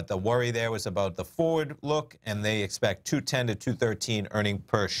 But the worry there was about the forward look, and they expect 210 to 213 earning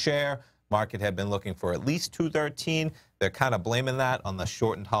per share. Market had been looking for at least 213. They're kind of blaming that on the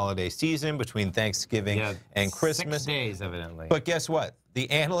shortened holiday season between Thanksgiving and Christmas. 6 days, evidently. But guess what? The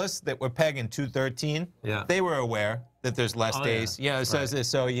analysts that were pegging 213, they were aware that there's less days. Yeah, it says this,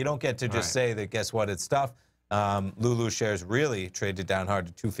 so you don't get to just say that, guess what, it's tough. Lulu shares really traded down hard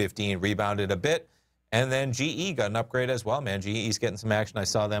to 215, rebounded a bit. And then GE got an upgrade as well, man. GE's getting some action. I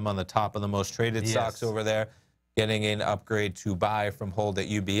saw them on the top of the most traded stocks over there, getting an upgrade to buy from hold at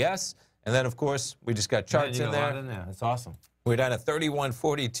UBS. And then, of course, we just got charts in there. That's awesome. We're down at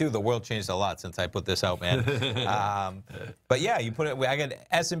 31.42. The world changed a lot since I put this out, man. But yeah, you put it. I got an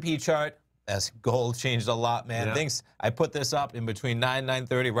S&P chart. As gold changed a lot, man. Things. I put this up in between 9 and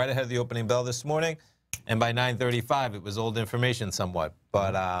 9:30, right ahead of the opening bell this morning, and by 9:35, it was old information somewhat.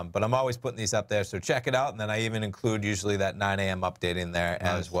 But I'm always putting these up there, so check it out. And then I even include usually that 9 a.m. update in there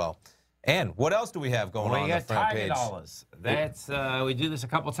as well. And what else do we have going on the front page? $Dollars. That's we do this a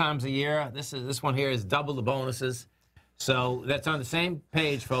couple times a year. This one here is double the bonuses. So that's on the same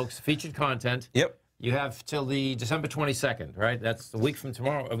page, folks. Featured content. Yep. You have till the December 22nd, right? That's a week from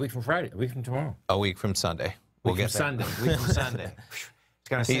tomorrow. A week from Friday. A week from tomorrow. A week from Sunday. We'll get there. Week from Sunday. It's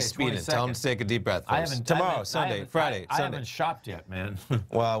gonna say He's speeding. Tell him to take a deep breath. Tomorrow, Sunday, Friday, I Sunday. haven't shopped yet, man.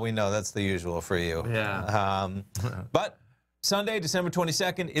 Well, we know that's the usual for you. Yeah. But Sunday, December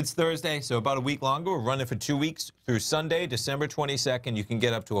 22nd, it's Thursday, so about a week longer. We're running for 2 weeks through Sunday, December 22nd. You can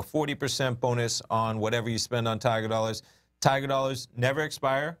get up to a 40% bonus on whatever you spend on Tiger Dollars. Tiger Dollars never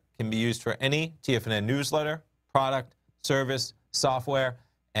expire, can be used for any TFNN newsletter, product, service, software.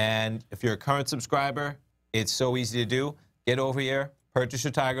 And if you're a current subscriber, it's so easy to do. Get over here, purchase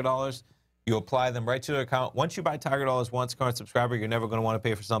your Tiger Dollars. You apply them right to your account. Once you buy Tiger Dollars once, current subscriber, you're never going to want to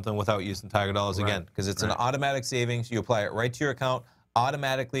pay for something without using Tiger Dollars again, because it's an automatic savings. You apply it right to your account,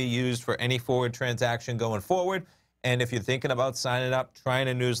 automatically used for any forward transaction going forward. And if you're thinking about signing up, trying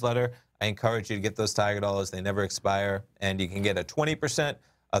a newsletter, I encourage you to get those Tiger Dollars. They never expire. And you can get a 20%,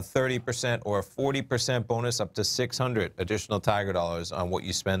 a 30%, or a 40% bonus up to 600 additional Tiger Dollars on what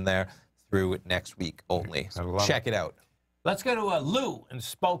you spend there through next week only. So check it out. Let's go to Lou in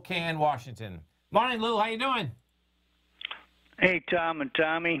Spokane, Washington. Morning, Lou. How you doing? Hey, Tom and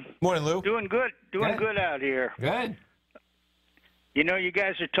Tommy. Morning, Lou. Doing good. Doing good out here. Good. You know, you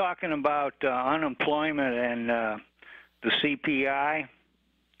guys are talking about unemployment and the CPI.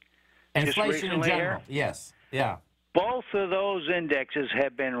 Inflation in general. Yes. Yeah. Both of those indexes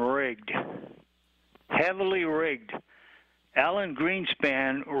have been rigged, heavily rigged. Alan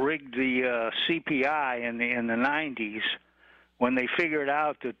Greenspan rigged the CPI in the 90s when they figured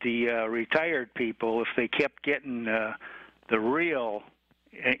out that the retired people, if they kept getting the real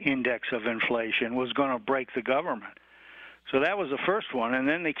index of inflation, was going to break the government. So that was the first one, and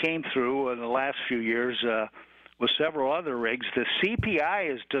then they came through in the last few years with several other rigs. The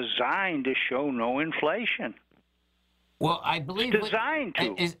CPI is designed to show no inflation. Well, I believe it's designed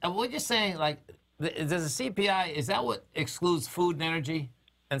to. What you're saying, like, does the CPI, is that what excludes food and energy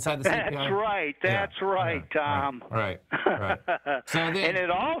inside the CPI? That's right. That's right, Tom. Right. So and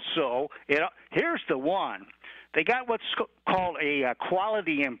it also, here's the one. They got what's called a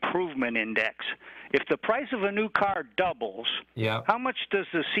quality improvement index. If the price of a new car doubles, how much does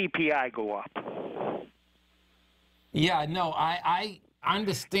the CPI go up? Yeah, no, I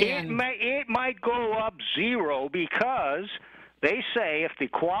understand. It might go up zero because they say if the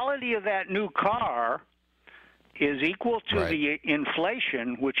quality of that new car is equal to the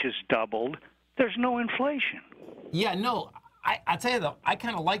inflation, which has doubled, there's no inflation. Yeah, no, I tell you though, I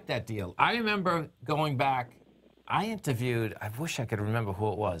kind of like that deal. I remember going back, I interviewed, I wish I could remember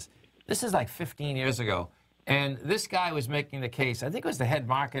who it was. This is like 15 years ago. And this guy was making the case, I think it was the head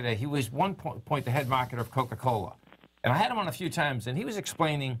marketer. He was one point the head marketer of Coca-Cola. And I had him on a few times, and he was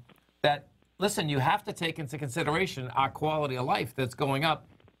explaining that, listen, you have to take into consideration our quality of life that's going up,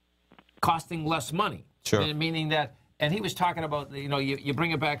 costing less money. Sure. Meaning that, and he was talking about, you know, you bring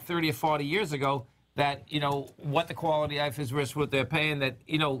it back 30 or 40 years ago, that, you know, what the quality of life is versus what they're paying, that,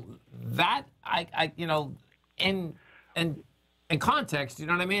 you know, that, you know, in context, you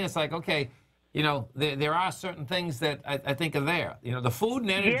know what I mean? It's like, okay, you know, there are certain things that I think are there. You know, the food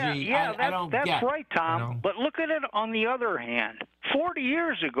and energy, I don't get. That's right, Tom. You know? But look at it on the other hand. 40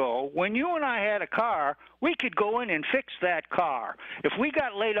 years ago, when you and I had a car, we could go in and fix that car. If we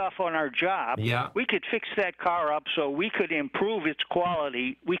got laid off on our job, we could fix that car up so we could improve its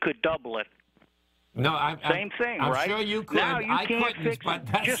quality. We could double it. No, same thing, I'm right? sure you could. Now you can't couldn't, fix but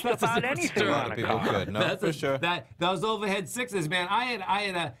that's, just that's about anything on a car. Could. No, for sure. Those overhead sixes, man.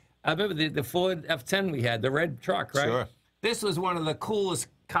 I remember the Ford F10 we had, the red truck, right? Sure. This was one of the coolest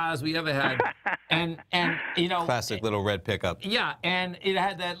cars we ever had, and you know, classic little red pickup. Yeah, and it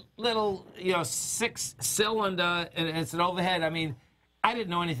had that little, you know, 6-cylinder, and it's an overhead. I mean, I didn't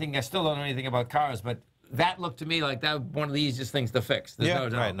know anything. I still don't know anything about cars, but that looked to me like that was one of the easiest things to fix. There's no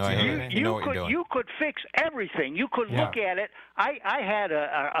doubt. Right. No, you know what you're doing. You could fix everything. You could look at it. I had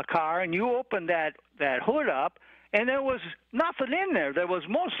a car, and you opened that hood up, and there was nothing in there. There was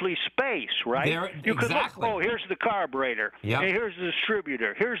mostly space, right? You could look, oh, here's the carburetor. Yep. Hey, here's the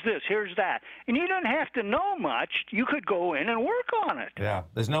distributor. Here's this. Here's that. And you didn't have to know much. You could go in and work on it. Yeah.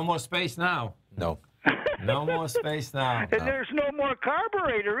 There's no more space now. No. No more space now. And there's no more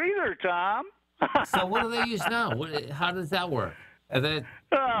carburetor either, Tom. So what do they use now? How does that work?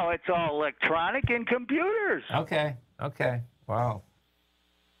 Oh, it's all electronic and computers. Okay. Wow.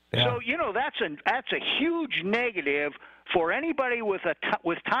 Yeah. So, you know, that's a huge negative for anybody with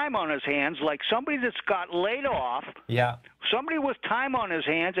time on his hands, like somebody that's got laid off. Yeah. Somebody with time on his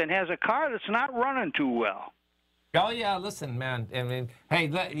hands and has a car that's not running too well. Oh, yeah, listen, man. I mean, hey,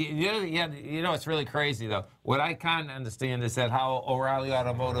 you know, it's really crazy, though. What I kind of understand is that how O'Reilly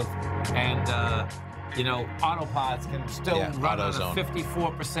Automotive and, you know, auto parts can still run on a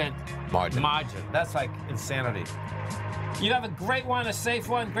 54% margin. That's like insanity. You have a great one, a safe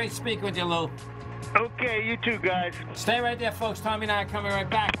one. Great speaking with you, Lou. Okay, you too, guys. Stay right there, folks. Tommy and I are coming right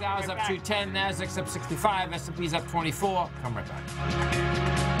back. Dow's up 210, Nasdaq's up 65, S&P's up 24. Come right back.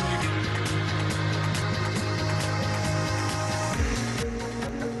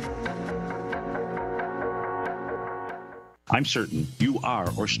 I'm certain you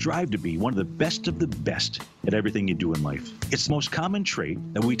are or strive to be one of the best at everything you do in life. It's the most common trait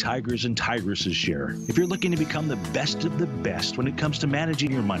that we tigers and tigresses share. If you're looking to become the best of the best when it comes to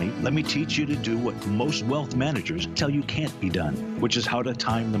managing your money, let me teach you to do what most wealth managers tell you can't be done, which is how to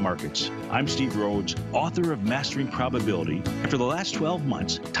time the markets. I'm Steve Rhodes, author of Mastering Probability, and for the last 12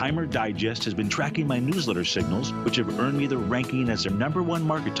 months, Timer Digest has been tracking my newsletter signals, which have earned me the ranking as the #1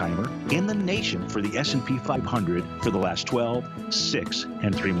 market timer in the nation for the S&P 500 for the last 12, 6,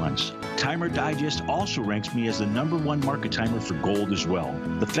 and 3 months. Timer Digest also ranks me as the #1 market timer for gold as well.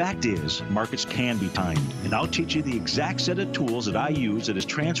 The fact is, markets can be timed, and I'll teach you the exact set of tools that I use that has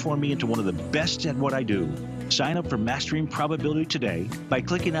transformed me into one of the best at what I do. Sign up for Mastering Probability today by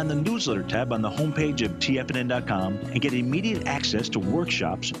clicking on the newsletter tab on the homepage of TFNN.com and get immediate access to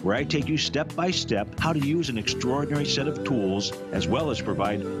workshops where I take you step by step how to use an extraordinary set of tools as well as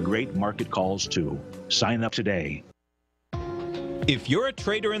provide great market calls too. Sign up today. If you're a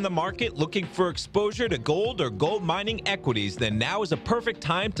trader in the market looking for exposure to gold or gold mining equities, then now is a perfect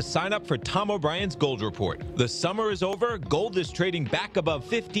time to sign up for Tom O'Brien's Gold Report. The summer is over, gold is trading back above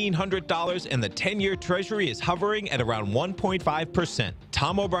 $1,500, and the 10-year Treasury is hovering at around 1.5%.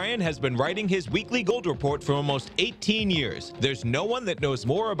 Tom O'Brien has been writing his weekly gold report for almost 18 years. There's no one that knows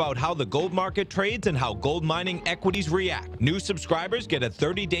more about how the gold market trades and how gold mining equities react. New subscribers get a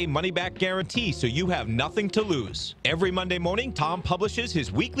 30-day money-back guarantee, so you have nothing to lose. Every Monday morning, Tom publishes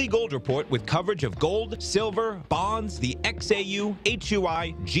his weekly gold report with coverage of gold, silver, bonds, the XAU,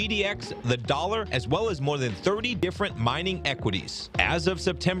 HUI, GDX, the dollar, as well as more than 30 different mining equities. As of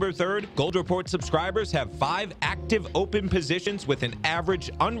September 3rd, Gold Report subscribers have 5 active open positions with an average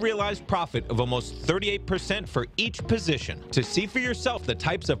unrealized profit of almost 38% for each position. To see for yourself the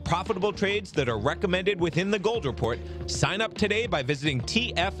types of profitable trades that are recommended within the Gold Report, sign up today by visiting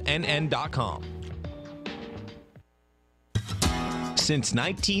TFNN.com. Since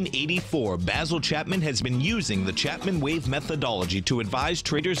 1984, Basil Chapman has been using the Chapman Wave methodology to advise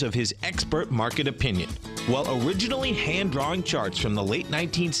traders of his expert market opinion. While originally hand-drawing charts from the late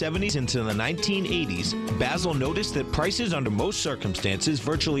 1970s into the 1980s, Basil noticed that prices under most circumstances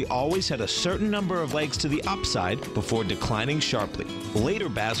virtually always had a certain number of legs to the upside before declining sharply. Later,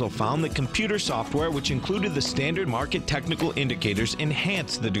 Basil found that computer software, which included the standard market technical indicators,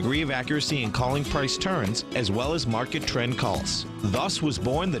 enhanced the degree of accuracy in calling price turns as well as market trend calls. Thus was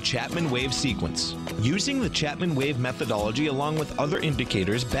born the Chapman Wave sequence. Using the Chapman Wave methodology along with other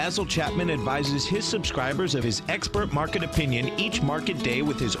indicators, Basil Chapman advises his subscribers of his expert market opinion each market day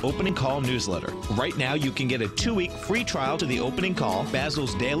with his opening call newsletter. Right now, you can get a 2-week free trial to the opening call,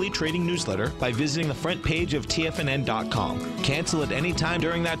 Basil's daily trading newsletter, by visiting the front page of TFNN.com. Cancel at any time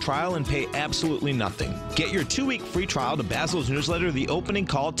during that trial and pay absolutely nothing. Get your 2-week free trial to Basil's newsletter, The Opening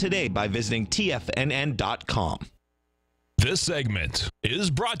Call, today by visiting TFNN.com. This segment is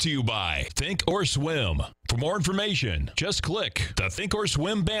brought to you by Think or Swim. For more information, just click the Think or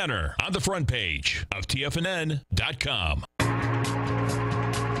Swim banner on the front page of TFNN.com.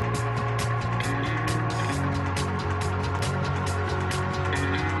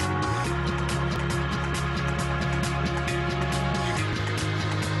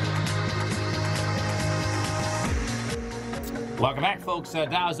 Welcome back, folks.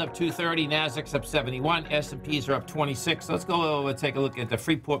 Dow's up 230, Nasdaq's up 71, S&Ps are up 26. Let's go over and take a look at the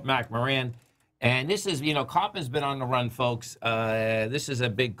Freeport-McMoran. And this is, you know, copper's been on the run, folks. This is a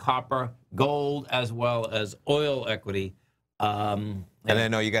big copper, gold, as well as oil equity. And I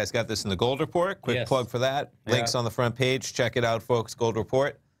know you guys got this in the Gold Report. Quick plug for that. Links on the front page. Check it out, folks. Gold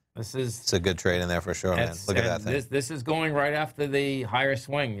Report. It's a good trade in there for sure, man. Look at that thing. This is going right after the higher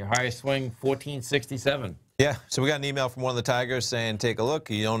swing. Your higher swing, 1467. Yeah, so we got an email from one of the Tigers saying, take a look.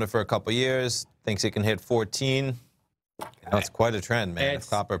 He owned it for a couple years, thinks it can hit 14. You know, it's quite a trend, man, if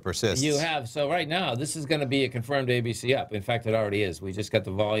copper persists. You have. So right now, this is going to be a confirmed ABC up. In fact, it already is. We just got the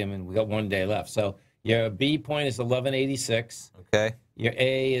volume, and we got 1 day left. So your B point is 1186. Okay. Your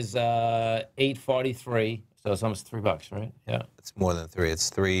A is 843. So it's almost $3, right? Yeah. It's more than 3. It's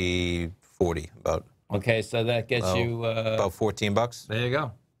 340 about. Okay, so that gets you about $14. There you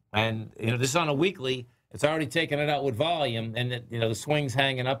go. And you know, this is on a weekly. It's already taken it out with volume, and it, you know, the swing's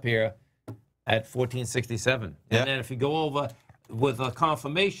hanging up here at 1467. And then if you go over with a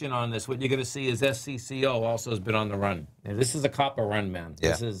confirmation on this, what you're going to see is SCCO also has been on the run. Now, this is a copper run, man.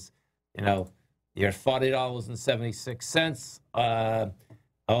 This is, you know, you're at $40.76.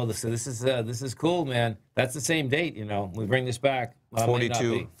 Oh, this is cool, man. That's the same date, you know. We bring this back.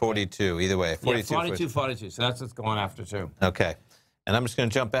 42. Either way. 42. Yeah, 42. So that's what's going after too. Okay. And I'm just going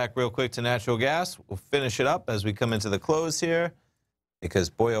to jump back real quick to natural gas. We'll finish it up as we come into the close here, because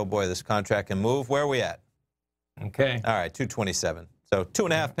boy, oh boy, this contract can move. Where are we at? Okay. All right, 227. So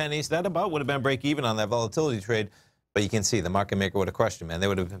 2.5 pennies. That about would have been break even on that volatility trade. But you can see the market maker would have crushed him, man. They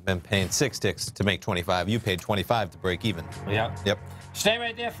would have been paying 6 ticks to make 25. You paid 25 to break even. Yeah. Yep. Stay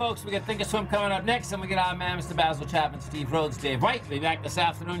right there, folks. We got Think or Swim coming up next, and we get our man, Mr. Basil Chapman, Steve Rhodes, Dave Wright. We'll be back this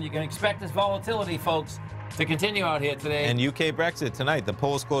afternoon. You can expect this volatility, folks, to continue out here today. And UK Brexit tonight. The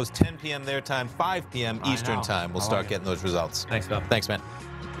polls close 10 p.m. their time, 5 p.m. Eastern time. We'll start getting those results. Thanks, Bill. Thanks, man.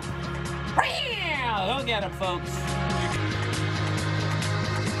 Go get them, folks.